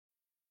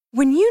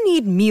When you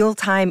need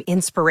mealtime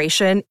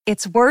inspiration,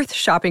 it's worth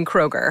shopping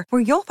Kroger,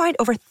 where you'll find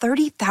over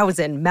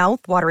 30,000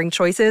 mouth-watering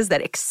choices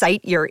that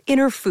excite your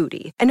inner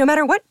foodie. And no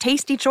matter what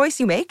tasty choice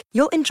you make,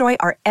 you'll enjoy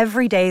our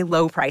everyday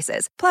low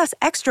prices, plus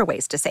extra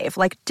ways to save,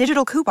 like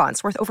digital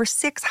coupons worth over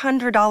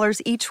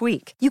 $600 each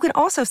week. You can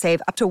also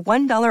save up to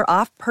 $1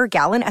 off per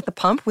gallon at the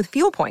pump with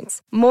fuel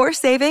points. More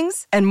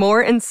savings and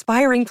more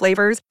inspiring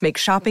flavors make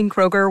shopping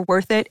Kroger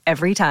worth it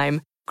every time.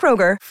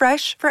 Kroger,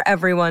 fresh for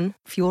everyone.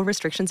 Fuel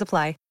restrictions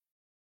apply.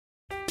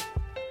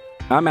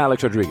 I'm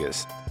Alex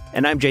Rodriguez.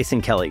 And I'm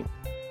Jason Kelly.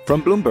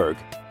 From Bloomberg,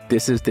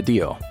 this is The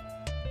Deal.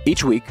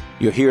 Each week,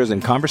 you'll hear us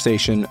in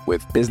conversation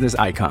with business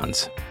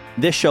icons.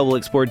 This show will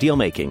explore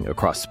deal-making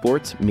across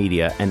sports,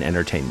 media, and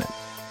entertainment.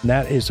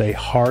 That is a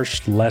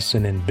harsh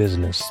lesson in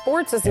business.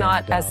 Sports is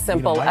not as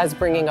simple as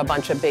bringing a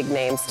bunch of big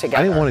names together.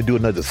 I didn't want to do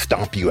another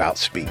stomp you out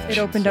speech. It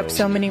opened up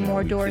so many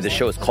more doors. The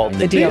show is called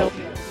The Deal.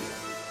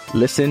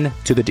 Listen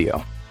to The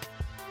Deal.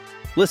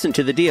 Listen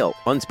to The Deal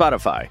on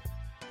Spotify.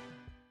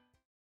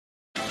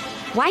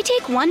 Why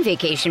take one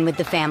vacation with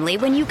the family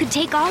when you could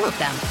take all of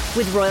them?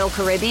 With Royal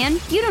Caribbean,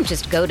 you don't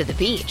just go to the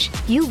beach.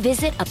 You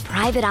visit a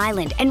private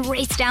island and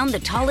race down the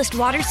tallest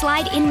water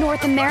slide in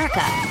North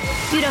America.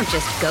 You don't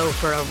just go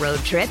for a road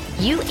trip.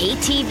 You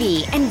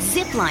ATV and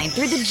zip line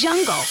through the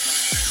jungle.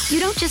 You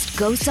don't just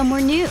go somewhere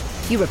new.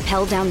 You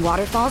rappel down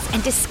waterfalls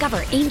and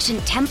discover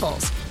ancient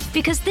temples.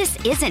 Because this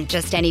isn't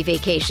just any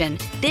vacation.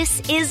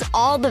 This is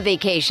all the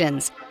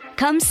vacations.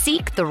 Come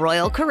seek the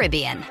Royal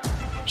Caribbean.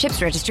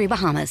 Ships Registry,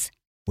 Bahamas.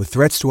 With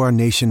threats to our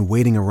nation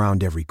waiting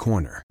around every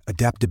corner,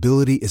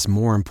 adaptability is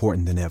more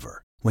important than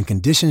ever. When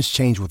conditions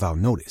change without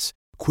notice,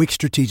 quick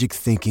strategic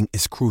thinking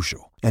is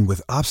crucial. And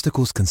with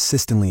obstacles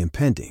consistently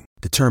impending,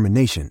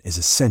 determination is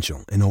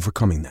essential in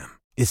overcoming them.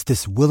 It's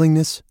this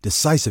willingness,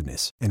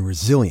 decisiveness, and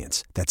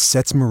resilience that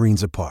sets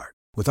Marines apart.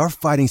 With our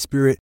fighting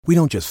spirit, we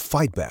don't just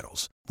fight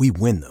battles, we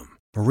win them.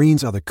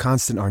 Marines are the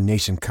constant our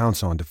nation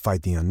counts on to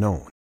fight the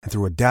unknown. And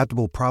through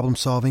adaptable problem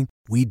solving,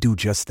 we do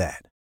just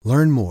that.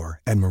 Learn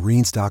more at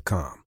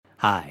marines.com.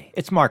 Hi,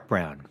 it's Mark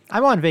Brown.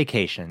 I'm on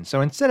vacation,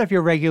 so instead of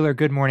your regular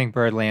Good Morning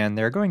Birdland,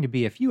 there are going to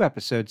be a few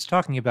episodes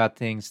talking about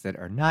things that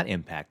are not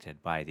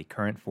impacted by the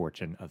current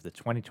fortune of the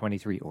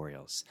 2023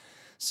 Orioles.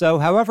 So,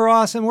 however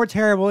awesome or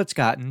terrible it's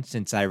gotten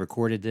since I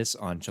recorded this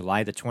on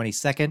July the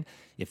 22nd,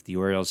 if the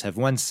Orioles have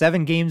won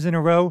 7 games in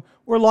a row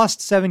or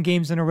lost 7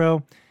 games in a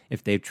row,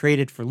 if they've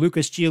traded for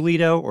Lucas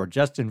Giolito or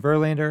Justin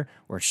Verlander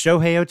or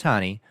Shohei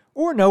Ohtani,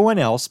 or no one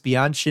else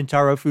beyond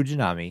Shintaro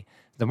Fujinami,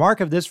 the mark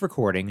of this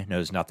recording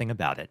knows nothing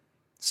about it.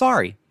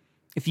 Sorry.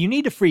 If you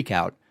need to freak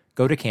out,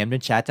 go to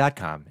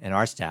CamdenChat.com and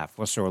our staff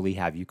will surely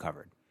have you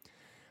covered.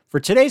 For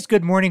today's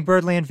Good Morning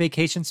Birdland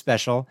Vacation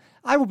Special,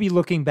 I will be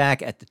looking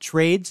back at the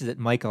trades that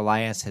Mike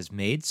Elias has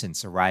made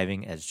since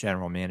arriving as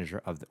general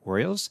manager of the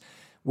Orioles,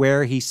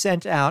 where he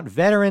sent out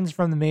veterans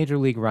from the major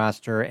league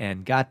roster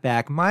and got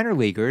back minor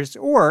leaguers,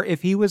 or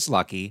if he was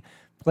lucky,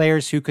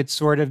 players who could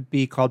sort of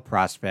be called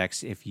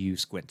prospects if you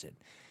squinted.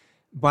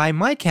 By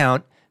my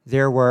count,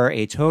 there were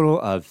a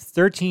total of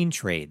 13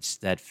 trades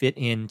that fit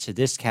into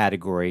this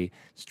category,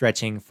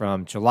 stretching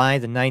from July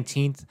the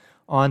 19th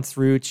on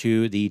through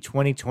to the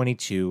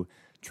 2022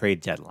 trade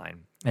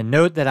deadline. And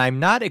note that I'm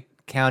not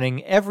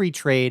counting every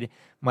trade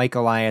Mike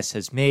Elias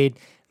has made.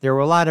 There were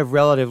a lot of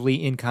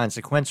relatively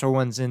inconsequential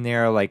ones in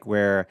there, like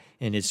where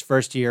in his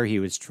first year he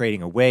was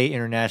trading away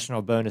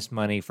international bonus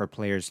money for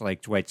players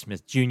like Dwight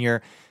Smith Jr.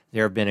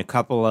 There have been a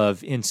couple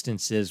of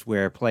instances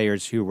where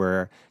players who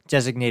were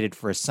designated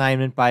for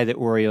assignment by the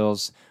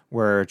Orioles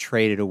were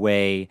traded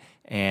away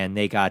and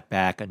they got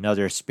back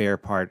another spare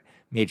part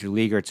major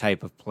leaguer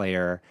type of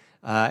player.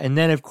 And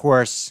then, of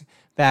course,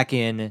 back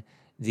in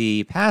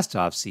the past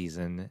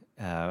offseason,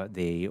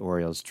 the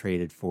Orioles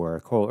traded for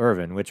Cole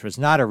Irvin, which was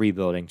not a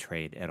rebuilding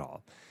trade at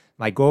all.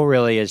 My goal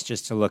really is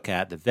just to look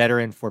at the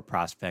veteran for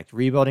prospect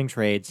rebuilding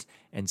trades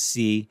and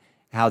see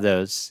how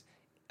those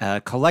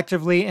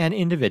collectively and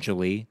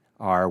individually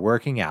are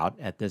working out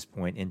at this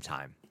point in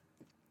time.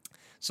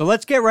 So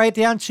let's get right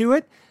down to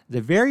it. The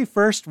very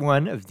first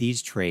one of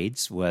these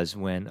trades was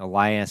when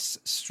Elias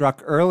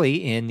struck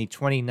early in the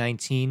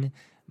 2019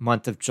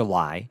 month of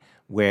July,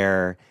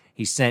 where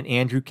he sent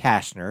Andrew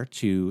Kashner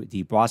to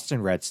the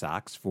Boston Red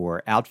Sox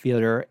for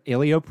outfielder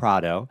Elio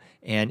Prado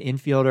and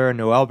infielder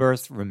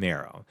Noelberth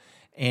Romero.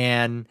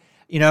 And,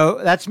 you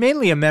know, that's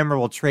mainly a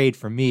memorable trade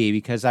for me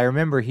because I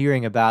remember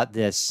hearing about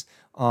this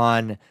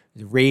on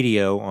the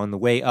radio on the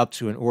way up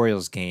to an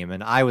Orioles game,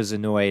 and I was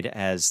annoyed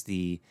as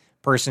the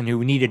person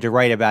who needed to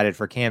write about it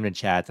for Camden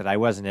Chat that I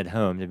wasn't at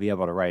home to be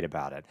able to write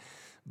about it.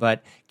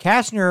 But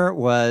Kashner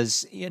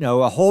was, you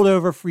know, a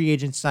holdover free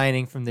agent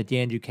signing from the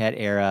Dan Duquette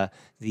era,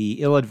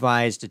 the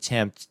ill-advised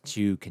attempt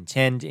to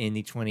contend in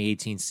the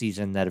 2018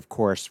 season that, of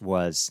course,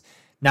 was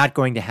not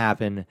going to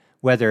happen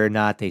whether or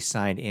not they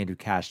signed Andrew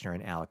Kashner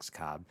and Alex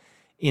Cobb.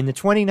 In the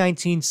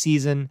 2019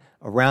 season,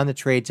 around the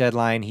trade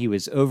deadline, he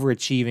was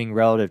overachieving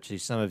relative to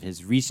some of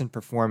his recent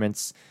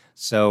performance.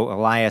 So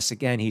Elias,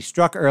 again, he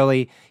struck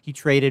early. He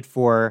traded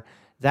for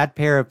that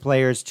pair of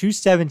players, two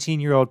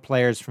 17-year-old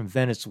players from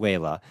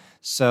Venezuela.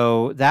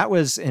 So that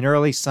was an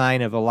early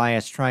sign of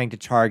Elias trying to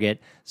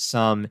target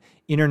some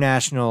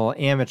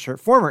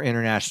former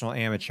international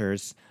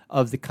amateurs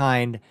of the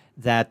kind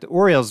that the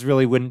Orioles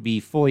really wouldn't be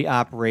fully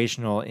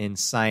operational in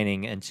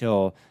signing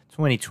until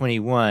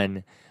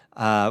 2021,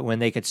 when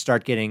they could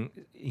start getting,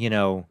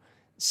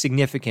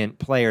 significant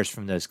players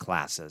from those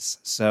classes.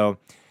 So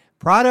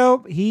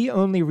Prado, he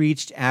only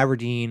reached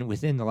Aberdeen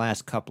within the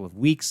last couple of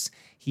weeks.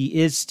 He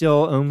is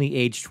still only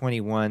age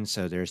 21,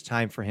 so there's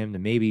time for him to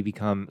maybe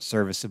become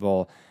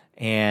serviceable.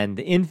 And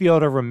the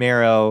infielder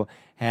Romero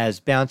has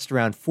bounced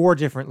around 4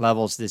 different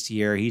levels this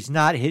year. He's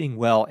not hitting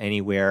well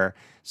anywhere.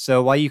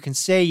 So while you can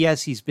say,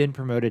 yes, he's been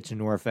promoted to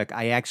Norfolk,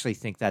 I actually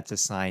think that's a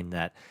sign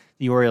that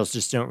the Orioles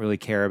just don't really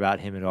care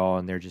about him at all,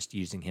 and they're just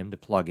using him to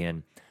plug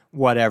in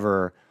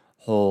whatever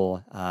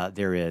hole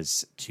there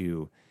is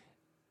to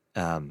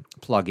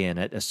plug in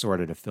at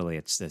assorted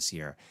affiliates this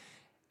year.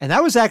 And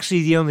that was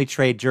actually the only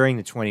trade during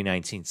the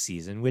 2019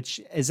 season,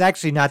 which is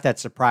actually not that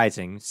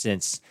surprising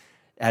since,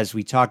 as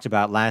we talked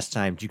about last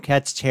time,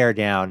 Duquette's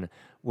teardown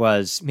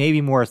was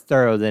maybe more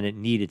thorough than it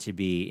needed to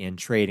be in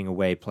trading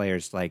away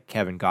players like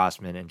Kevin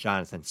Gossman and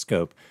Jonathan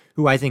Scope,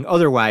 who I think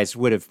otherwise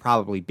would have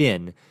probably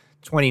been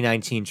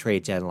 2019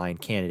 trade deadline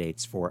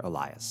candidates for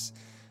Elias.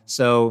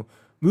 So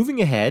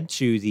moving ahead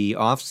to the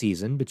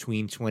offseason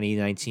between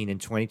 2019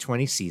 and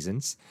 2020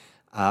 seasons,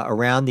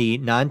 around the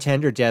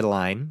non-tender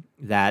deadline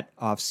that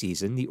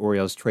offseason, the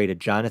Orioles traded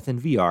Jonathan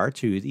Villar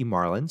to the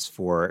Marlins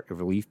for a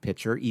relief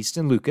pitcher,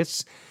 Easton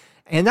Lucas.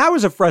 And that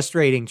was a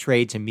frustrating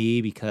trade to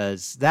me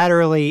because that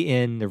early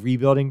in the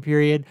rebuilding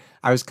period,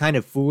 I was kind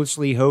of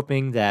foolishly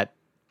hoping that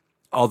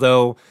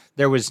although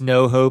there was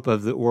no hope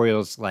of the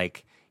Orioles,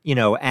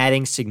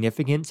 adding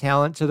significant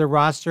talent to the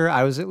roster,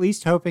 I was at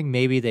least hoping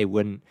maybe they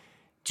wouldn't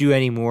do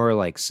any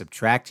more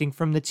subtracting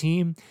from the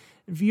team.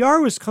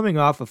 VR was coming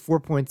off a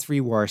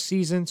 4.3 WAR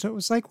season, so it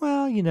was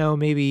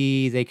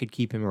maybe they could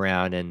keep him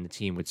around and the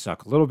team would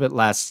suck a little bit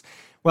less.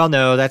 Well,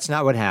 no, that's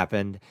not what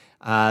happened.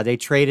 They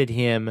traded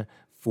him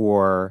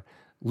for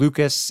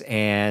Lucas,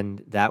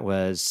 and that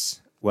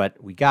was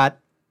what we got.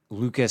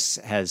 Lucas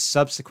has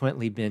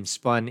subsequently been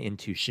spun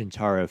into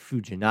Shintaro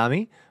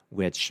Fujinami,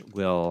 which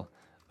will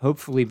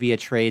hopefully be a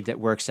trade that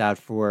works out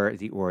for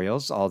the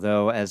Orioles,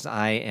 although as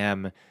I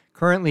am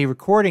currently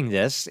recording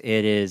this,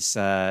 it is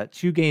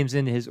 2 games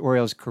into his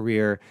Orioles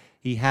career.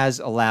 He has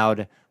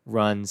allowed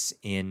runs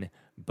in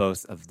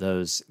both of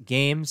those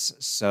games,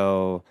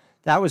 so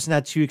that was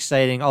not too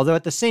exciting, although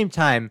at the same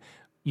time,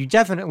 you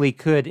definitely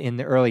could, in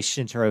the early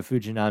Shintaro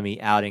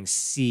Fujinami outing,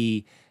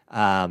 see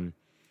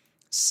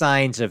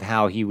signs of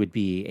how he would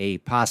be a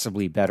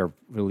possibly better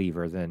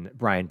reliever than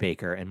Brian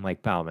Baker and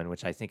Mike Baumann,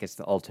 which I think is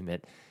the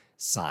ultimate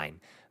sign.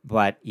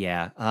 But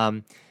yeah,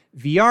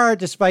 VR,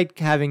 despite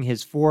having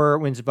his 4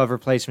 wins above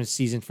replacement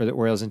season for the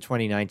Orioles in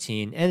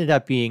 2019, ended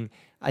up being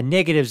a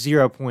negative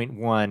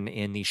 0.1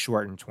 in the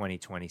shortened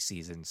 2020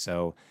 season.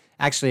 So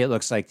actually, it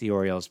looks like the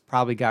Orioles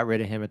probably got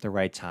rid of him at the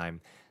right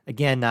time.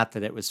 Again, not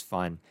that it was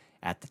fun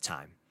at the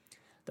time.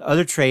 The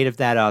other trade of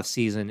that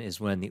offseason is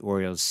when the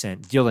Orioles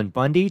sent Dylan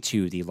Bundy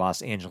to the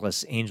Los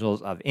Angeles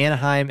Angels of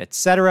Anaheim,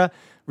 etc.,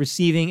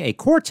 receiving a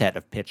quartet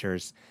of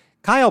pitchers: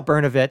 Kyle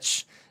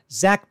Brnovich,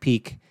 Zach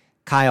Peak,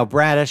 Kyle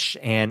Bradish,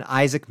 and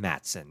Isaac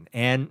Mattson.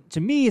 And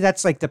to me,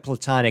 that's the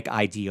platonic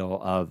ideal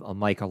of a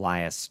Mike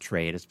Elias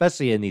trade,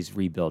 especially in these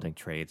rebuilding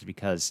trades,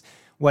 because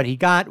what he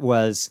got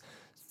was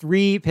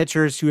 3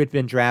 pitchers who had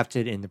been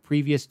drafted in the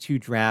previous 2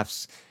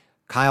 drafts.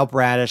 Kyle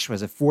Bradish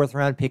was a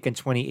 4th-round pick in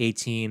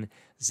 2018.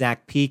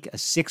 Zach Peak, a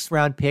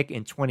 6th-round pick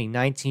in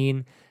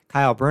 2019.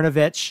 Kyle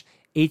Brnovich,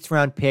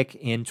 8th-round pick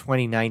in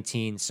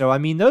 2019. So,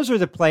 those are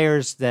the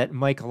players that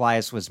Mike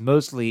Elias was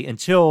mostly,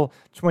 until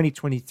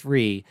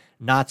 2023,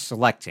 not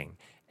selecting.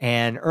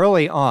 And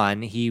early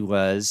on, he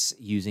was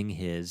using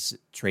his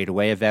trade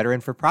away a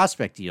veteran for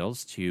prospect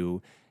deals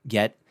to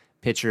get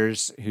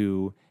pitchers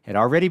who had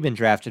already been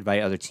drafted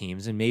by other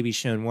teams and maybe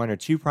shown 1 or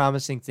 2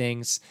 promising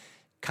things,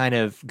 kind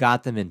of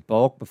got them in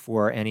bulk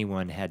before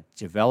anyone had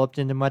developed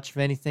into much of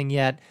anything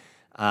yet.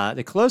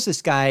 The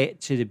closest guy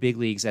to the big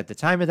leagues at the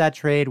time of that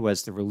trade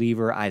was the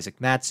reliever Isaac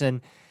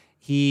Mattson.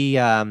 He,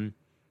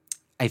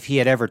 if he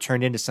had ever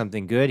turned into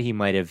something good, he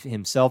might have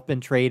himself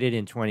been traded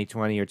in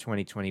 2020 or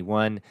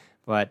 2021,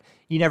 but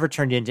he never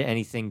turned into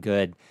anything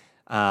good.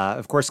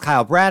 Of course,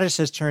 Kyle Bradish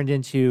has turned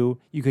into,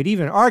 you could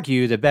even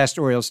argue, the best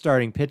Orioles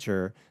starting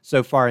pitcher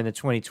so far in the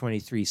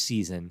 2023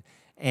 season.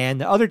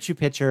 And the other 2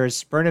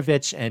 pitchers,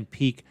 Brnovich and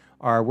Peak,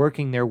 are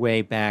working their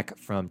way back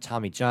from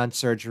Tommy John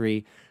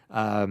surgery.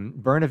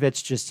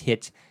 Brnovich just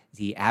hit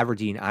the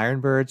Aberdeen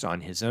Ironbirds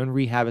on his own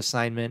rehab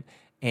assignment.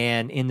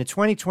 And in the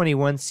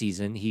 2021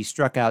 season, he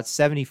struck out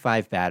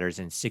 75 batters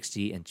in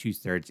 60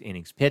 2/3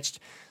 innings pitched.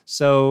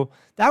 So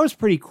that was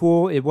pretty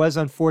cool. It was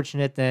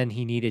unfortunate then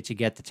he needed to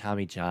get the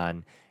Tommy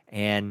John.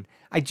 And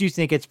I do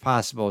think it's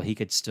possible he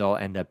could still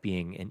end up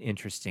being an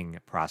interesting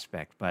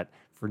prospect. But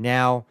for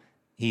now,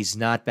 he's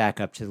not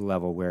back up to the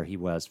level where he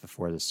was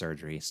before the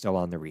surgery, still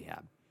on the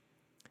rehab.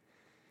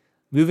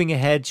 Moving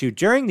ahead to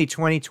during the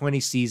 2020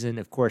 season,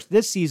 of course,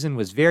 this season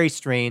was very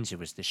strange. It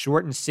was the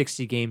shortened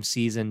 60-game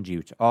season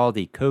due to all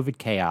the COVID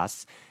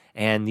chaos.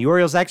 And the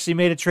Orioles actually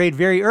made a trade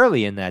very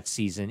early in that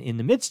season in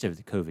the midst of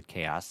the COVID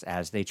chaos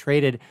as they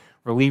traded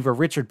reliever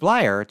Richard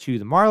Blyer to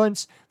the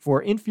Marlins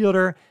for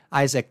infielder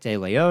Isaac De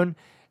Leon.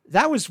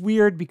 That was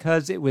weird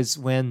because it was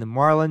when the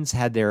Marlins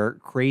had their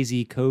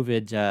crazy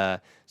COVID,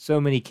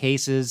 so many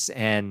cases,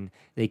 and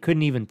they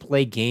couldn't even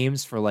play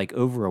games for like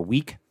over a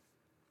week.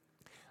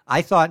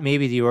 I thought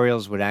maybe the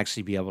Orioles would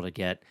actually be able to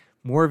get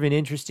more of an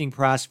interesting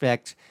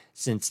prospect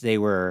since they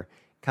were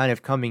kind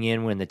of coming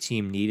in when the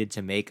team needed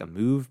to make a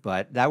move,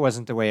 but that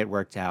wasn't the way it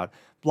worked out.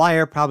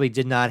 Blyer probably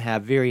did not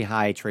have very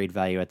high trade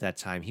value at that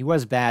time. He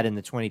was bad in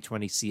the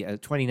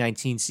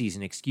 2019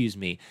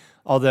 season,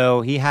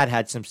 although he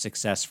had some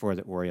success for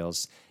the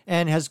Orioles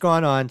and has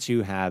gone on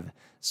to have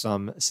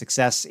some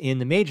success in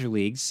the major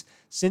leagues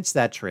since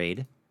that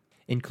trade,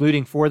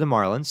 including for the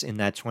Marlins in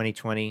that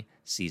 2020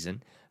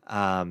 season.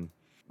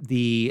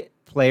 The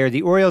player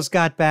the Orioles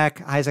got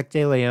back, Isaac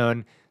De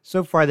Leon,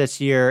 so far this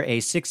year,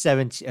 a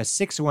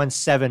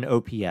 617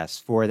 OPS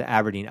for the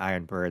Aberdeen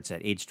Ironbirds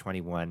at age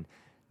 21.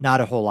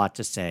 Not a whole lot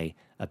to say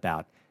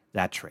about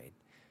that trade.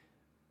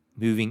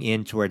 Moving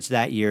in towards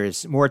that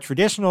year's more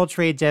traditional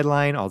trade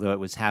deadline, although it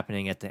was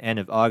happening at the end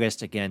of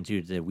August, again,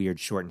 due to the weird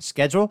shortened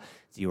schedule,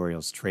 the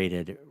Orioles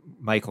traded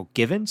Michael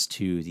Givens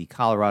to the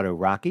Colorado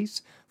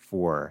Rockies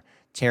for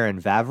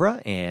Terrin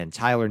Vavra and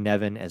Tyler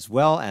Nevin, as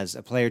well as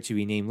a player to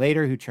be named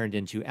later who turned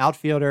into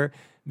outfielder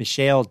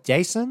Michael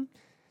Dessen.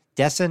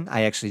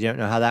 I actually don't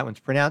know how that one's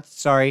pronounced.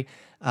 Sorry.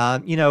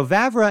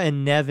 Vavra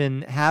and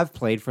Nevin have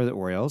played for the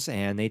Orioles,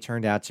 and they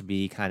turned out to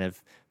be kind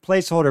of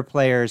placeholder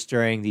players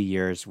during the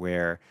years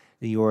where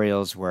the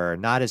Orioles were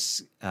not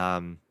as,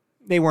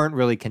 they weren't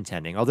really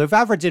contending. Although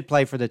Vavra did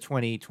play for the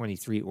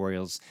 2023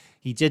 Orioles,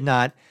 he did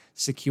not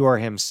secure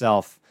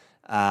himself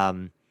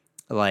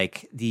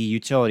like the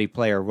utility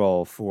player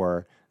role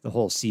for the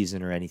whole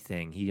season or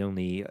anything. He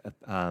only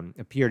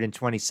appeared in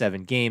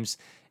 27 games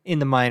in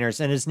the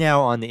minors and is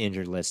now on the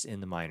injured list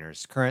in the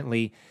minors.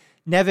 Currently,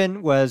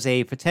 Nevin was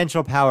a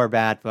potential power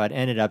bat, but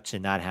ended up to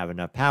not have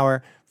enough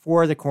power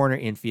for the corner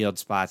infield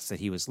spots that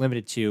he was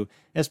limited to,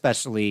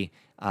 especially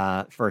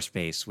first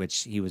base,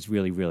 which he was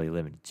really, really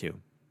limited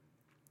to.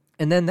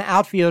 And then the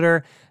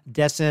outfielder,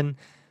 Dessen,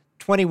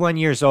 21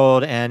 years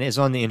old and is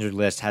on the injured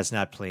list, has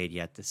not played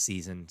yet this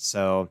season.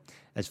 So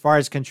as far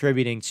as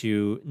contributing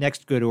to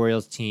next good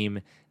Orioles team,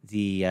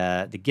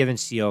 the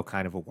Givens deal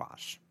kind of a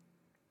wash.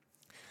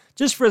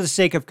 Just for the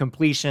sake of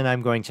completion,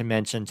 I'm going to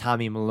mention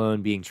Tommy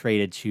Milone being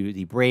traded to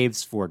the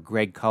Braves for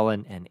Greg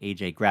Cullen and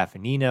AJ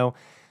Graffinino.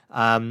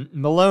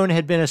 Milone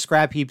had been a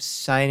scrap heap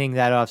signing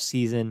that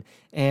offseason,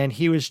 and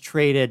he was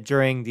traded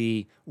during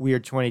the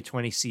weird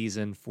 2020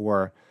 season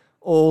for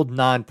old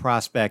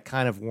non-prospect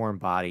kind of warm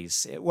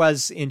bodies. It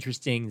was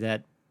interesting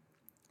that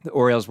the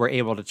Orioles were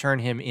able to turn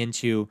him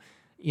into,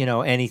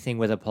 anything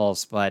with a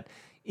pulse, but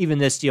even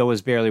this deal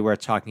was barely worth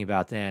talking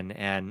about then,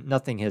 and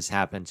nothing has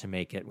happened to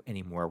make it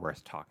any more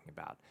worth talking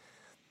about.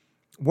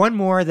 One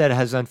more that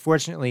has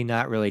unfortunately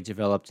not really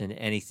developed into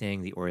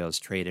anything, the Orioles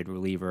traded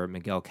reliever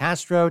Miguel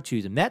Castro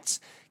to the Mets,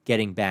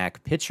 getting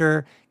back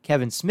pitcher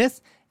Kevin Smith,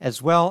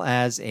 as well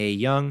as a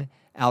young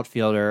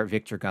outfielder,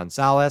 Victor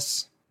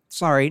Gonzalez.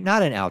 Sorry,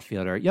 not an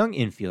outfielder, young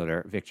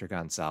infielder, Victor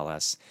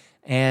Gonzalez.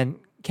 And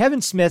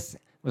Kevin Smith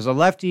was a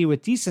lefty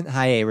with decent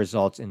high A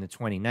results in the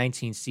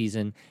 2019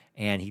 season,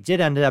 and he did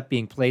end up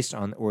being placed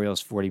on the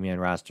Orioles' 40-man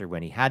roster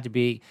when he had to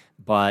be,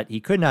 but he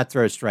could not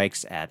throw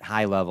strikes at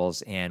high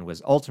levels and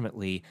was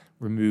ultimately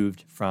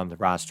removed from the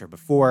roster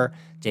before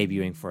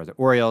debuting for the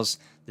Orioles.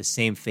 The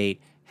same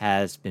fate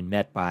has been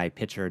met by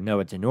pitcher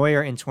Noah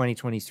Denoyer in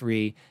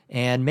 2023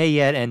 and may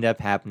yet end up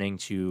happening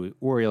to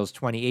Orioles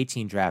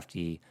 2018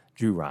 draftee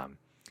Drew Rom.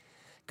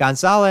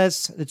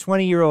 Gonzalez, the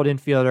 20-year-old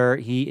infielder,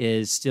 he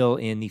is still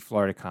in the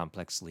Florida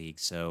Complex League.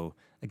 So,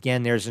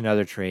 again, there's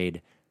another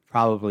trade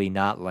probably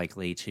not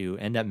likely to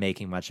end up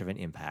making much of an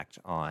impact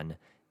on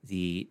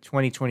the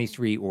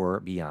 2023 or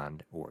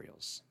beyond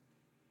Orioles.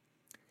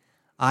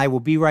 I will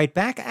be right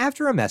back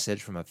after a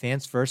message from a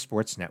Fans First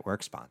Sports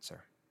Network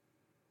sponsor.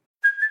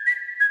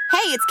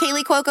 Hey, it's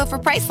Kaylee Cuoco for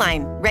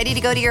Priceline. Ready to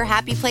go to your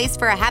happy place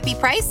for a happy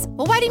price?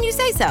 Well, why didn't you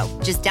say so?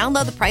 Just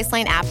download the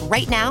Priceline app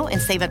right now and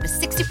save up to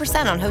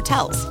 60% on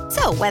hotels.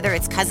 So whether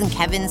it's Cousin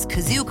Kevin's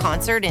Kazoo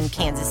Concert in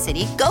Kansas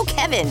City, go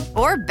Kevin,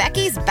 or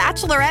Becky's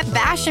Bachelorette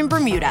Bash in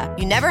Bermuda,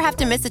 you never have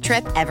to miss a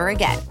trip ever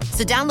again.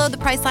 So download the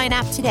Priceline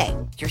app today.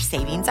 Your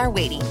savings are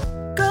waiting.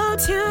 Go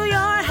to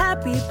your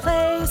happy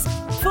place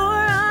for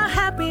a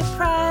happy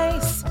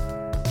price.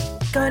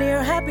 Go to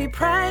your happy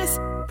price,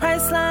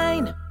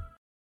 Priceline.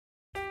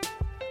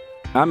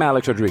 I'm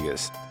Alex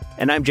Rodriguez.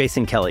 And I'm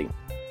Jason Kelly.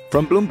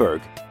 From Bloomberg,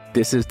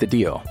 this is The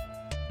Deal.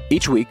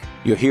 Each week,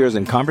 you'll hear us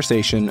in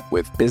conversation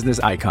with business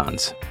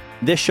icons.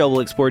 This show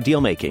will explore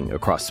deal-making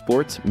across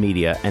sports,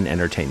 media, and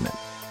entertainment.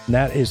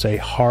 That is a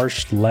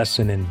harsh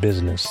lesson in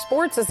business.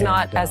 Sports is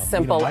not as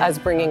simple as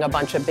bringing a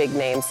bunch of big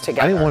names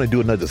together. I didn't want to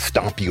do another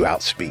stomp you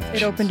out speech.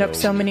 It opened up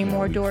so many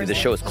more doors. The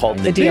show is called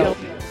The Deal.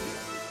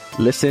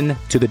 Listen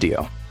to the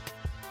deal.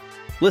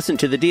 Listen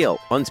to The Deal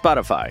on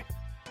Spotify.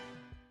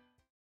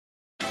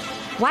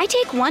 Why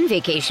take one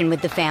vacation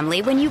with the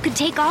family when you could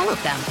take all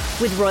of them?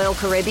 With Royal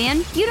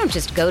Caribbean, you don't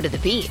just go to the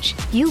beach.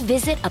 You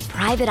visit a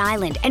private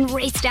island and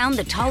race down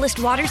the tallest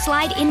water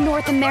slide in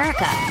North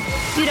America.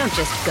 You don't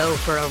just go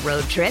for a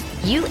road trip.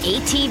 You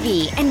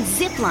ATV and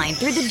zip line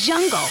through the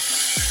jungle.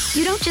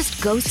 You don't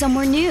just go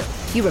somewhere new.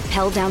 You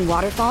rappel down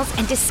waterfalls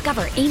and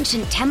discover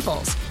ancient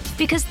temples.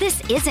 Because this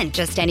isn't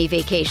just any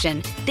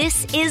vacation.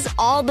 This is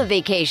all the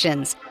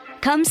vacations.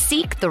 Come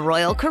seek the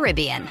Royal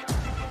Caribbean.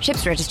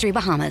 Ships Registry,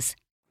 Bahamas.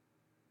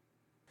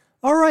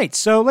 All right,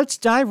 so let's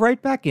dive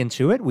right back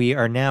into it. We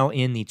are now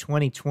in the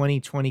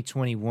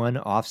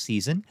 2020-2021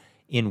 offseason,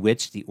 in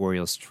which the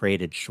Orioles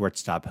traded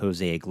shortstop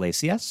Jose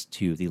Iglesias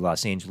to the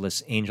Los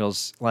Angeles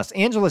Angels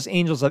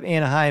of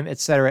Anaheim, et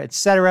cetera, et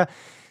cetera.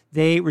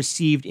 They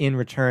received in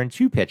return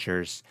two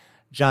pitchers,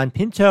 John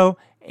Pinto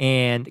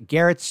and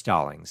Garrett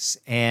Stallings.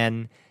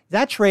 And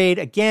that trade,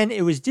 again,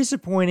 it was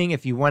disappointing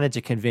if you wanted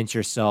to convince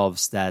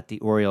yourselves that the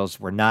Orioles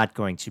were not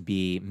going to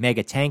be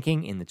mega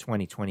tanking in the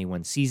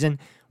 2021 season,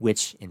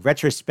 which in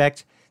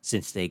retrospect,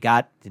 since they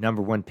got the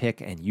number one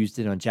pick and used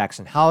it on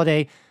Jackson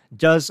Holliday,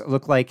 does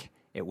look like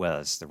it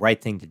was the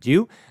right thing to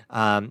do.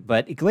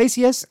 But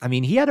Iglesias, I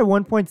mean, he had a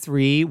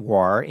 1.3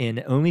 WAR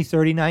in only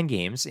 39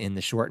 games in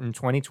the shortened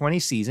 2020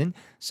 season.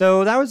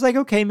 So that was like,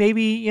 okay,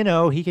 maybe, you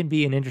know, he can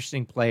be an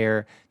interesting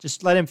player.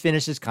 Just let him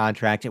finish his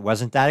contract. It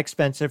wasn't that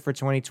expensive for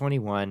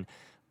 2021,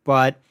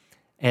 but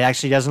it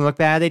actually doesn't look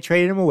bad. They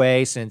traded him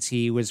away since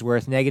he was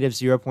worth negative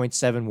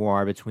 0.7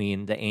 WAR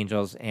between the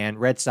Angels and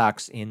Red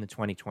Sox in the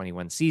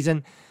 2021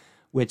 season,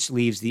 which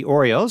leaves the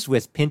Orioles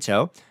with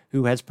Pinto,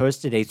 who has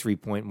posted a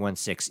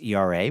 3.16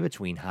 ERA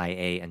between high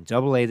A and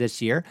double A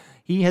this year.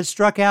 He has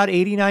struck out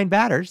 89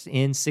 batters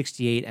in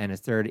 68 and a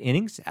third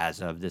innings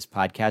as of this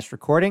podcast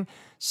recording.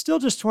 Still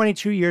just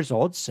 22 years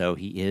old, so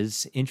he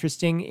is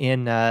interesting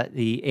in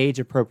the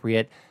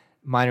age-appropriate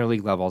minor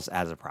league levels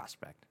as a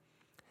prospect.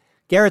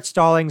 Garrett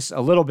Stallings, a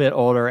little bit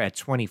older at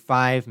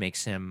 25,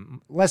 makes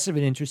him less of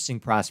an interesting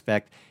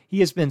prospect.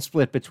 He has been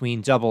split between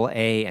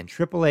AA and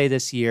AAA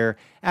this year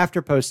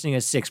after posting a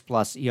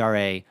 6+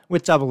 ERA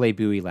with AA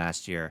Bowie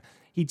last year.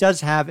 He does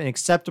have an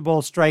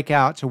acceptable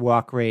strikeout to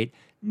walk rate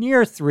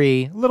near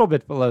 3, a little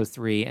bit below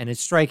 3, and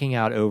is striking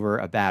out over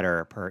a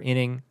batter per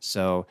inning.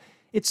 So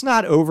it's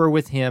not over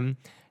with him.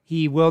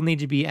 He will need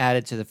to be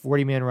added to the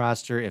 40-man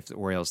roster if the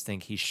Orioles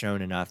think he's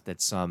shown enough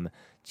that some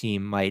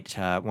team might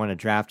want to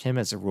draft him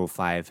as a Rule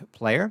 5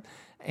 player.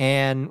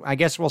 And I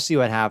guess we'll see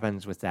what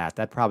happens with that.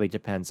 That probably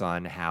depends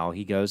on how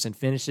he goes and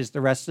finishes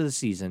the rest of the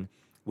season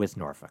with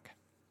Norfolk.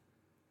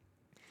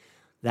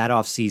 That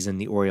offseason,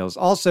 the Orioles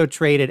also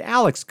traded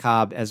Alex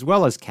Cobb as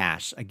well as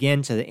cash,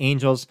 again to the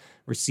Angels,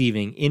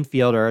 receiving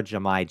infielder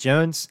Jahmai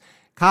Jones.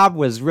 Cobb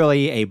was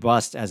really a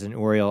bust as an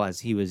Oriole, as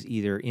he was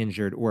either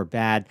injured or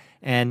bad,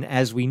 and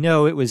as we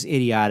know, it was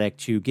idiotic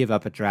to give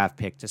up a draft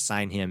pick to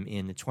sign him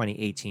in the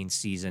 2018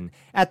 season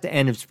at the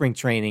end of spring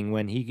training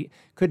when he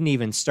couldn't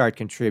even start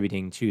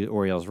contributing to the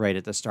Orioles right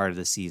at the start of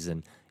the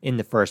season in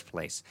the first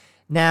place.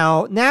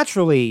 Now,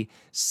 naturally,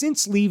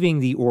 since leaving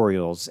the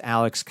Orioles,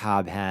 Alex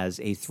Cobb has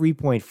a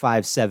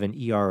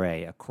 3.57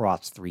 ERA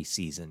across 3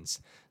 seasons.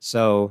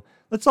 So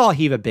let's all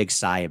heave a big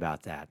sigh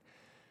about that.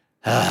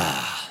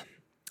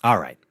 All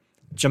right.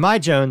 Jahmai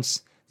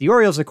Jones, the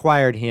Orioles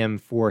acquired him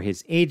for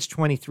his age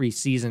 23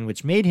 season,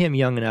 which made him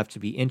young enough to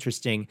be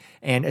interesting,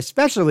 and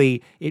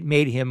especially it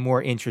made him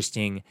more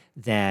interesting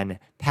than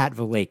Pat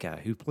Valaika,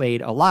 who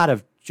played a lot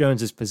of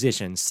Jones's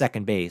position,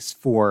 second base,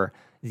 for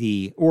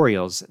the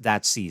Orioles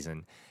that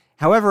season.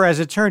 However, as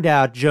it turned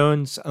out,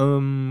 Jones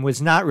was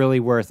not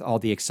really worth all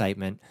the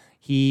excitement.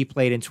 He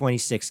played in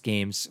 26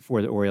 games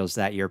for the Orioles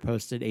that year,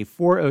 posted a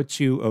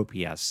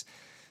 .402 OPS.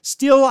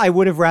 Still, I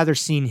would have rather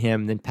seen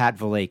him than Pat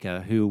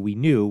Valaika, who we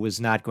knew was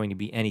not going to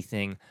be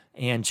anything,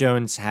 and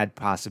Jones had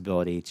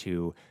possibility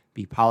to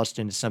be polished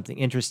into something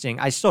interesting.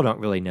 I still don't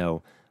really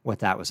know what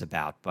that was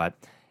about, but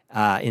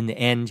in the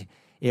end,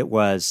 it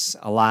was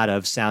a lot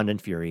of sound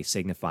and fury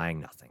signifying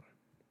nothing.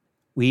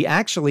 We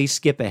actually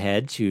skip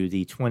ahead to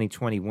the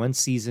 2021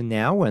 season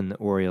now, when the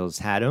Orioles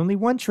had only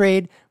one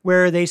trade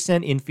where they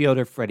sent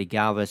infielder Freddie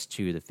Galvis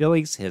to the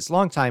Phillies, his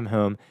longtime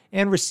home,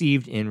 and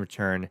received in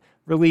return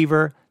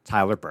reliever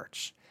Tyler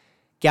Birch.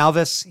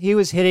 Galvis, he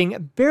was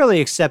hitting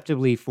barely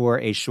acceptably for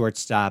a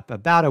shortstop,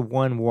 about a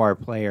 1 WAR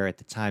player at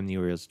the time the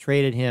Orioles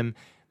traded him.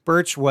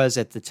 Birch was,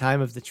 at the time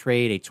of the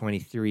trade, a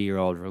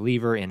 23-year-old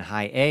reliever in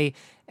high A,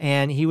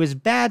 and he was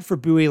bad for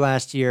Bowie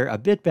last year, a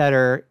bit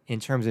better in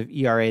terms of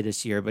ERA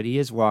this year, but he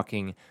is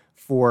walking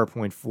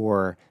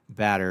 4.4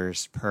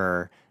 batters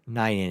per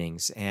 9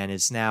 innings and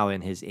is now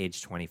in his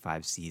age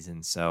 25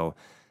 season. So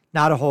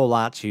not a whole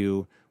lot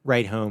to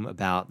write home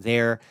about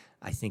there.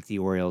 I think the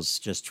Orioles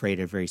just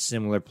traded a very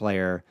similar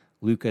player,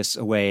 Lucas,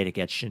 away to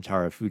get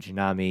Shintaro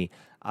Fujinami.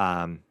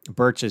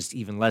 Birch is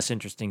even less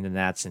interesting than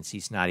that since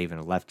he's not even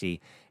a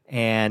lefty.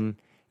 And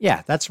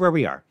yeah, that's where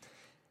we are.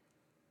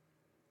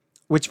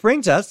 Which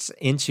brings us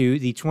into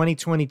the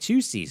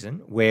 2022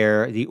 season,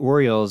 where the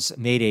Orioles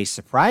made a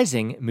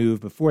surprising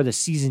move before the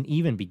season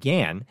even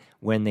began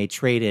when they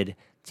traded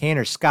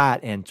Tanner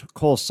Scott and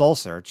Cole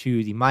Sulser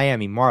to the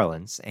Miami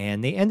Marlins,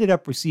 and they ended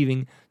up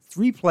receiving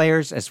 3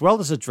 players as well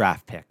as a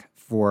draft pick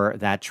for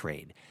that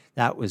trade.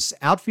 That was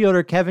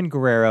outfielder Kevin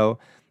Guerrero,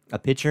 a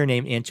pitcher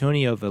named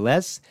Antonio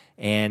Velez,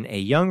 and a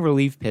young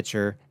relief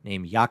pitcher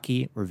named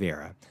Yaki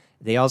Rivera.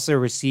 They also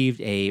received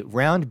a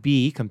round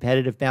B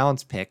competitive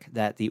balance pick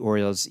that the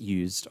Orioles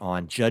used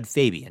on Judd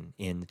Fabian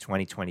in the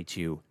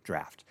 2022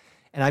 draft.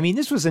 And I mean,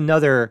 this was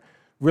another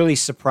really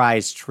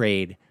surprise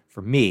trade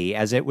for me,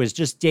 as it was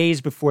just days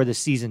before the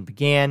season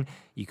began.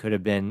 You could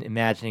have been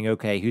imagining,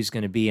 okay, who's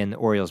going to be in the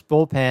Orioles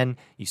bullpen?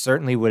 You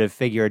certainly would have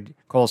figured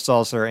Cole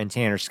Sulser and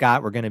Tanner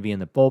Scott were going to be in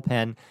the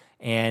bullpen.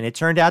 And it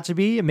turned out to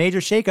be a major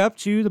shakeup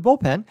to the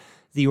bullpen.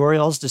 The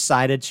Orioles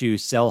decided to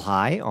sell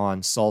high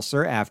on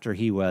Sulser after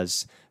he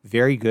was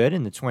very good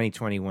in the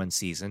 2021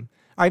 season.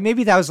 All right,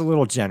 maybe that was a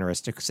little generous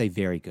to say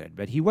very good,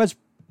 but he was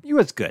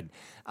good.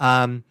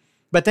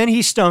 But then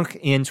he stunk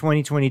in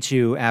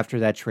 2022 after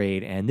that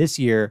trade, and this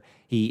year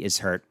he is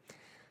hurt.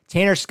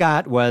 Tanner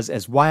Scott was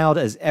as wild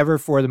as ever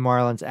for the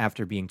Marlins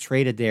after being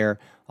traded there,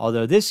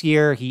 although this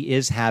year he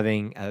is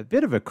having a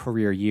bit of a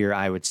career year,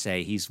 I would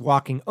say. He's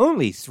walking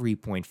only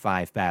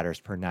 3.5 batters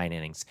per 9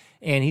 innings,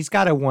 and he's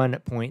got a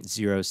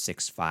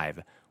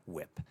 1.065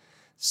 whip.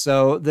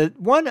 So the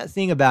one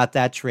thing about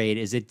that trade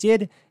is it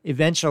did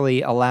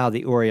eventually allow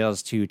the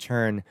Orioles to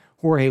turn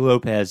Jorge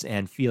Lopez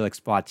and Felix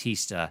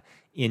Bautista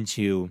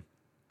into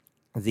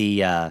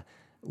the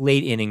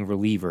late inning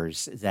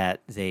relievers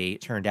that they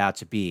turned out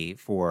to be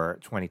for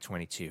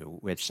 2022,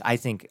 which I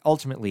think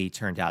ultimately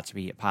turned out to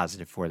be a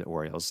positive for the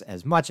Orioles,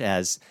 as much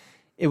as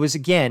it was,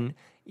 again,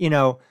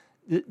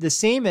 the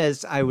same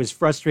as I was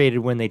frustrated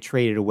when they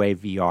traded away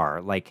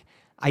VR. Like,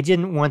 I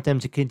didn't want them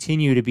to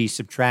continue to be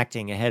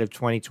subtracting ahead of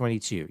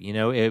 2022.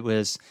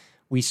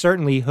 We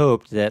certainly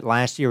hoped that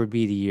last year would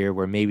be the year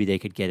where maybe they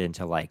could get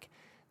into like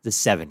the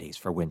 70s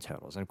for win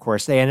totals. And of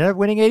course, they ended up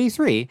winning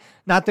 83.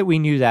 Not that we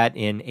knew that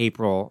in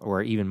April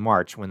or even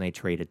March when they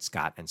traded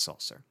Scott and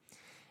Sulser.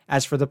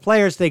 As for the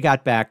players they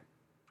got back,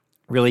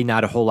 really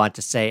not a whole lot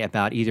to say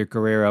about either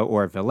Guerrero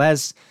or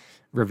Velez.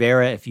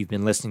 Rivera, if you've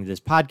been listening to this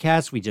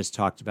podcast, we just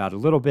talked about a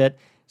little bit,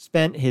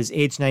 spent his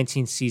age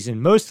 19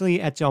 season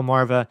mostly at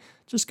Delmarva,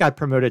 just got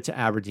promoted to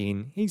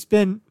Aberdeen. He's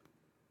been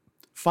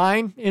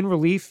fine in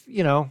relief.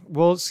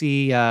 We'll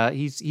see.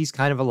 He's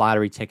kind of a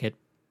lottery ticket.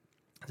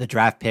 The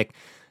draft pick,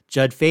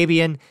 Judd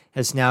Fabian,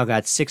 has now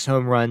got 6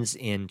 home runs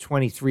in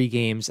 23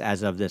 games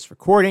as of this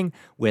recording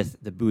with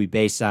the Bowie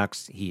Bay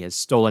Sox. He has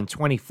stolen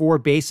 24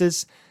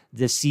 bases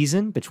this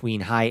season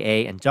between high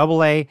A and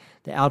double A.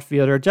 The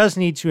outfielder does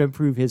need to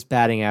improve his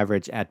batting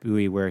average at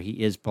Bowie, where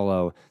he is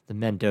below the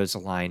Mendoza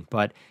line,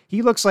 but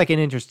he looks like an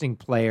interesting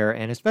player,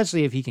 and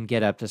especially if he can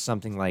get up to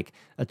something like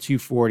a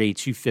 240,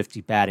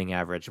 250 batting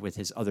average with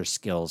his other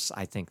skills,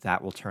 I think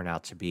that will turn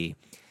out to be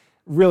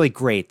really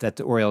great that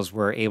the Orioles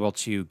were able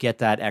to get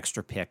that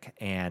extra pick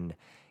and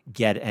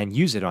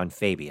use it on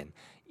Fabian.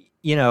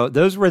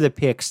 Those were the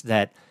picks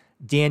that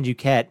Dan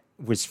Duquette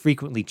was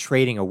frequently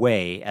trading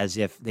away as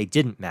if they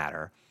didn't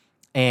matter.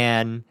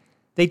 And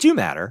they do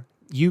matter.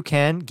 You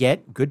can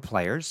get good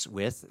players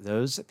with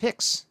those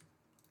picks.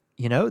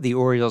 The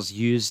Orioles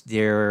used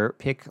their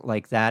pick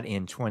like that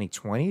in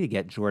 2020 to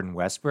get Jordan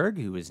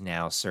Westburg, who is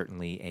now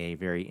certainly a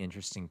very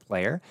interesting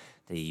player.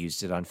 They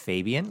used it on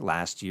Fabian.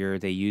 Last year,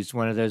 they used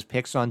one of those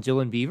picks on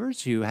Dylan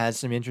Beavers, who has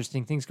some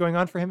interesting things going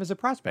on for him as a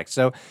prospect.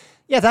 So,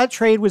 yeah, that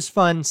trade was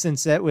fun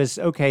since it was,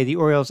 okay, the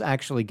Orioles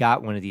actually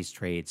got one of these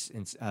picks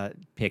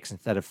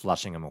instead of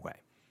flushing them away.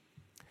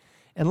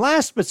 And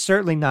last but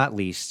certainly not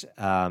least,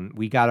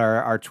 we got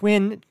our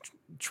twin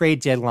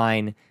trade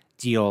deadline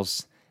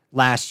deals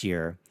last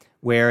year,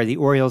 where the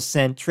Orioles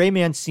sent Trey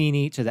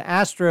Mancini to the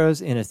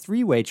Astros in a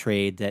 3-way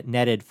trade that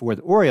netted for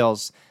the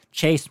Orioles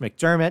Chase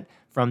McDermott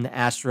from the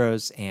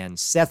Astros and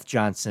Seth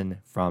Johnson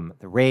from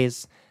the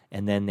Rays.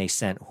 And then they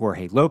sent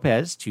Jorge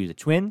Lopez to the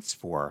Twins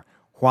for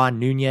Juan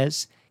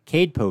Nunez,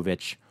 Cade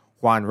Povich,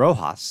 Juan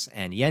Rojas,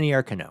 and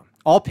Yenier Cano.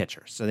 All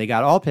pitchers. So they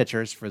got all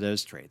pitchers for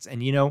those trades.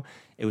 And,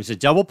 it was a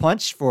double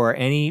punch for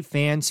any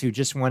fans who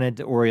just wanted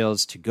the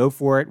Orioles to go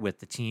for it with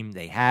the team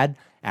they had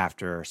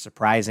after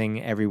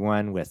surprising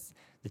everyone with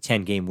the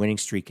 10-game winning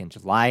streak in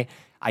July.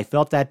 I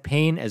felt that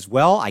pain as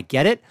well. I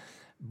get it.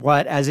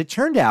 But as it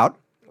turned out,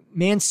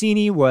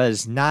 Mancini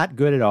was not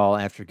good at all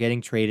after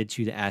getting traded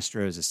to the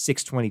Astros, a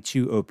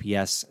 622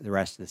 OPS the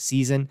rest of the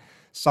season.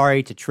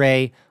 Sorry to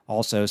Trey.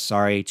 Also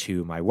sorry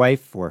to my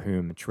wife, for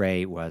whom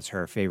Trey was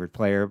her favorite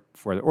player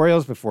for the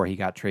Orioles before he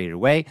got traded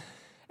away.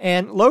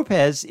 And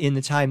Lopez, in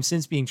the time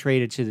since being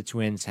traded to the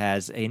Twins,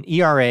 has an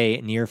ERA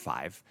near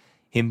 5.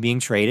 Him being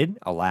traded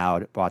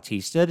allowed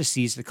Bautista to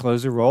seize the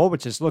closer role,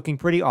 which is looking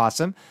pretty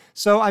awesome.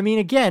 So,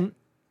 again,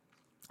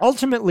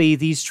 ultimately,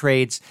 these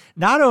trades,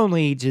 not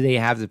only do they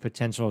have the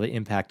potential to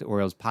impact the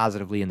Orioles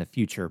positively in the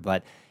future,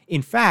 but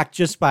in fact,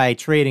 just by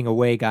trading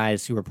away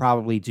guys who are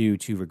probably due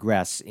to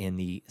regress in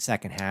the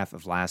second half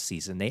of last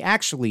season, they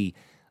actually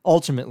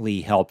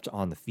ultimately helped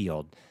on the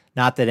field.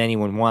 Not that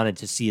anyone wanted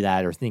to see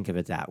that or think of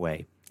it that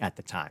way at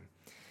the time.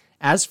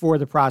 As for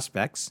the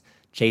prospects,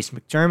 Chase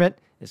McDermott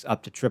is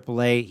up to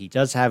AAA. He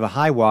does have a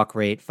high walk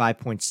rate,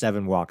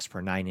 5.7 walks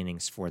per 9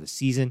 innings for the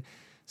season.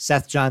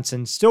 Seth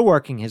Johnson still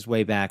working his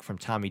way back from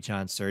Tommy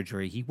John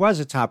surgery. He was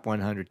a top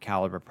 100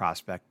 caliber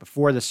prospect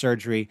before the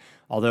surgery,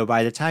 although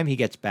by the time he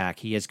gets back,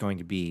 he is going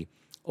to be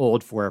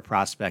old for a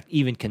prospect,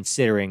 even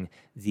considering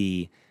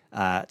the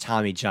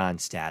Tommy John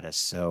status.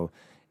 So,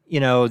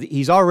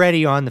 he's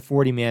already on the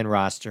 40-man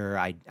roster.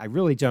 I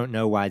really don't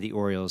know why the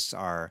Orioles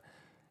are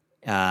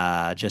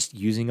just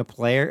using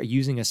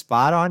a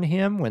spot on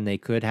him when they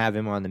could have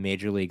him on the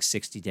Major League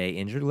 60-day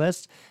injured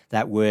list.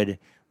 That would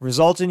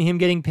result in him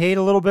getting paid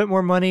a little bit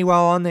more money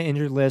while on the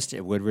injured list.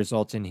 It would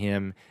result in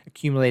him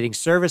accumulating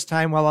service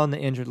time while on the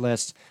injured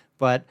list.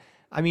 But,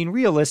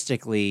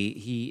 realistically,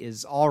 he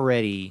is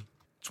already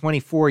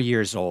 24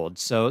 years old,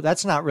 so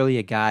that's not really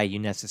a guy you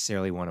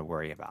necessarily want to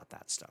worry about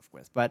that stuff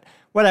with. But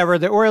whatever,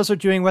 the Orioles are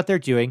doing what they're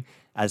doing.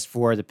 As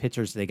for the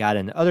pitchers they got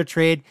in the other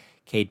trade,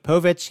 Cade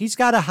Povich, he's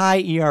got a high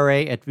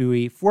ERA at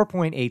Bowie,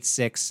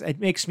 4.86. It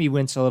makes me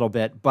wince a little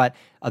bit, but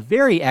a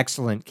very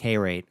excellent K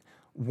rate.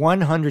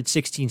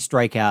 116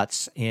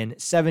 strikeouts in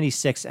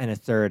 76 and a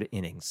third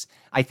innings.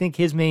 I think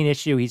his main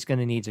issue, he's going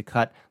to need to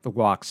cut the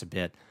walks a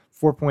bit.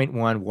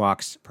 4.1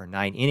 walks per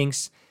 9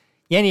 innings.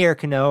 Yenier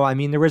Cano,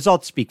 the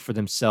results speak for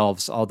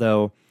themselves,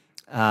 although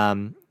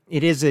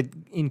it is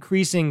an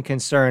increasing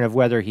concern of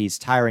whether he's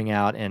tiring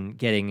out and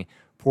getting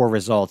poor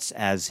results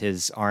as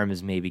his arm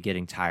is maybe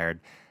getting tired.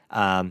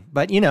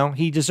 But,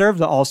 he deserved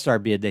the all-star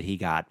bid that he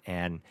got,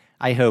 and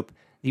I hope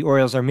the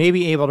Orioles are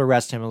maybe able to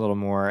rest him a little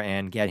more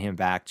and get him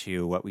back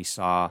to what we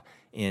saw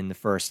in the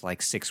first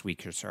 6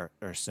 weeks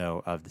or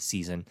so of the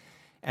season.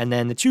 And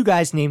then the two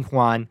guys named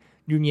Juan,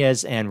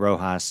 Nunez and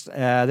Rojas,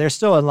 they're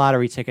still in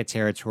lottery ticket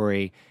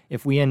territory.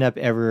 If we end up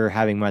ever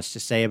having much to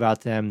say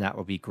about them, that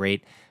will be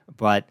great.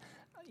 But,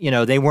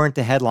 they weren't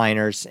the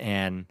headliners,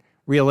 and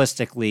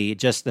realistically,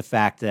 just the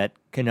fact that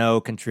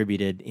Cano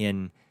contributed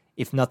in,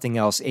 if nothing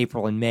else,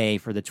 April and May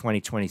for the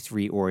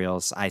 2023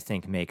 Orioles, I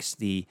think makes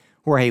the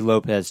Jorge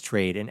Lopez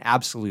trade an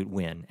absolute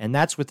win. And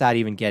that's without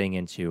even getting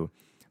into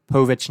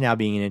Povich now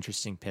being an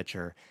interesting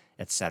pitcher,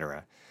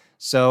 etc.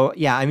 So,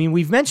 yeah,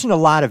 we've mentioned a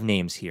lot of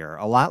names here,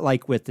 a lot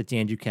like with the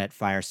Dan Duquette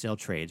fire sale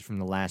trades from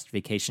the last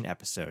vacation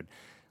episode.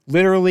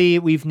 Literally,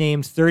 we've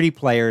named 30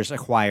 players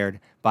acquired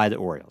by the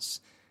Orioles.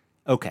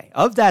 Okay,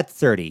 of that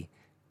 30,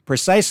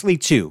 precisely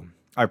 2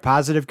 are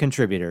positive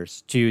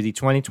contributors to the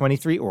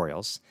 2023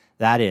 Orioles.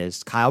 That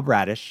is Kyle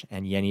Bradish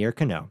and Yenier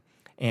Cano.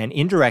 And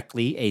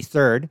indirectly, a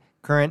third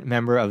current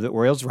member of the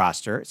Orioles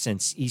roster,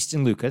 since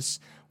Easton Lucas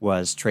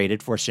was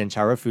traded for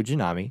Shintaro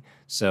Fujinami.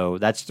 So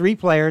that's 3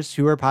 players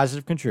who are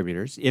positive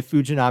contributors if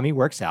Fujinami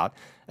works out.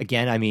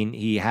 Again,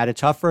 he had a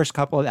tough first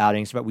couple of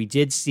outings, but we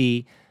did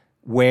see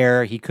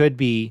where he could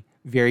be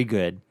very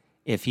good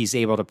if he's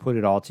able to put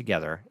it all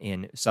together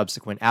in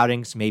subsequent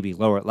outings, maybe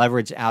lower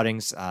leverage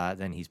outings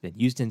than he's been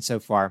used in so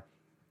far.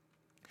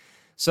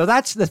 So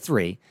that's the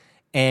 3.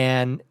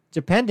 And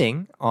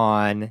depending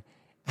on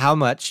how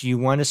much you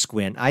want to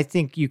squint, I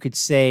think you could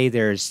say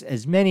there's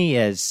as many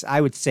as,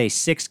 I would say,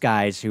 6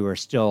 guys who are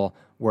still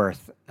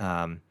worth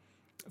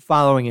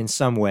following in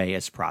some way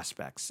as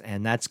prospects.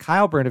 And that's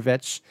Kyle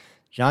Brnovich,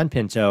 John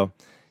Pinto,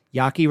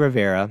 Yaki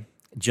Rivera,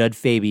 Judd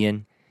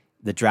Fabian,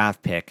 the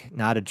draft pick,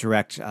 not a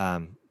direct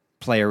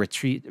player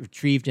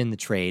retrieved in the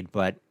trade,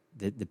 but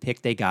the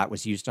pick they got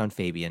was used on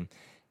Fabian,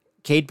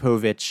 Cade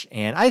Povich,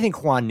 and I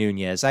think Juan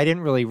Nunez. I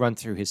didn't really run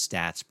through his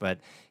stats, but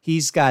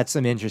he's got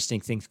some interesting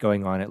things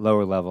going on at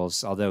lower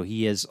levels, although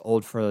he is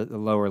old for the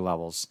lower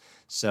levels.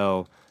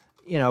 So,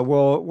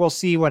 we'll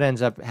see what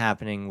ends up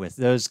happening with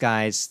those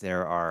guys.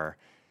 There are,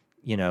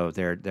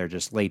 they're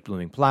just late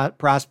blooming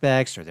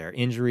prospects, or they're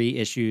injury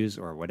issues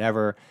or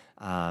whatever.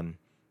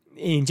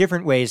 In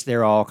different ways,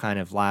 they're all kind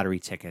of lottery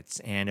tickets.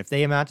 And if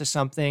they amount to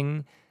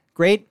something,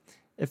 great.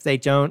 If they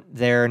don't,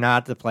 they're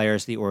not the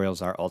players the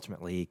Orioles are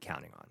ultimately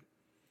counting on.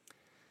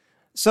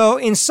 So,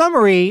 in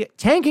summary,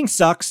 tanking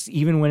sucks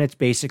even when it's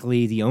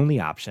basically the only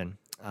option.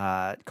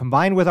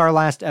 Combined with our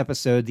last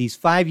episode, these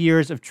 5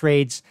 years of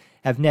trades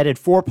have netted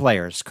 4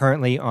 players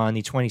currently on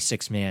the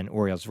 26-man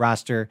Orioles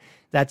roster.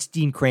 That's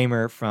Dean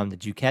Kramer from the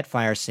Duquette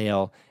fire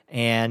sale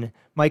and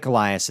Mike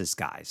Elias's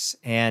guys.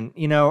 And,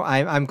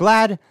 I'm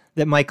glad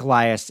that Mike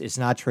Elias is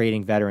not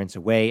trading veterans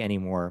away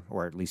anymore,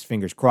 or at least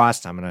fingers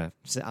crossed. I'm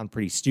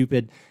pretty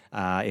stupid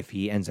if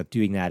he ends up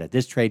doing that at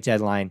this trade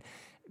deadline.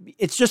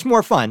 It's just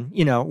more fun,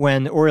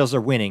 when the Orioles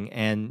are winning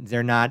and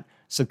they're not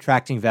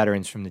subtracting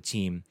veterans from the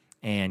team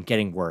and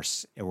getting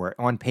worse, or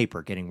on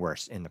paper getting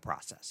worse in the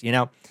process,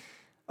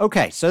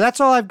 Okay, so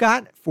that's all I've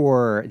got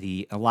for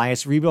the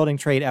Elias rebuilding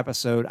trade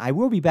episode. I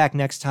will be back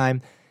next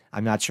time.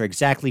 I'm not sure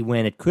exactly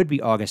when. It could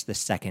be August the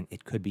 2nd.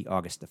 It could be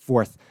August the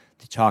 4th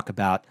to talk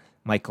about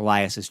Mike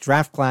Elias'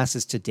 draft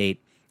classes to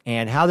date,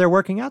 and how they're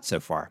working out so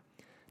far.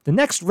 The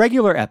next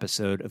regular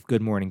episode of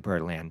Good Morning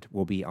Birdland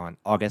will be on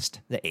August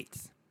the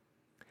 8th.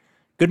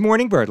 Good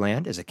Morning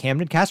Birdland is a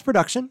Camden Cast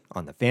production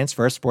on the Fans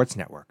First Sports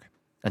Network.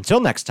 Until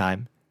next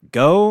time,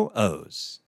 go O's!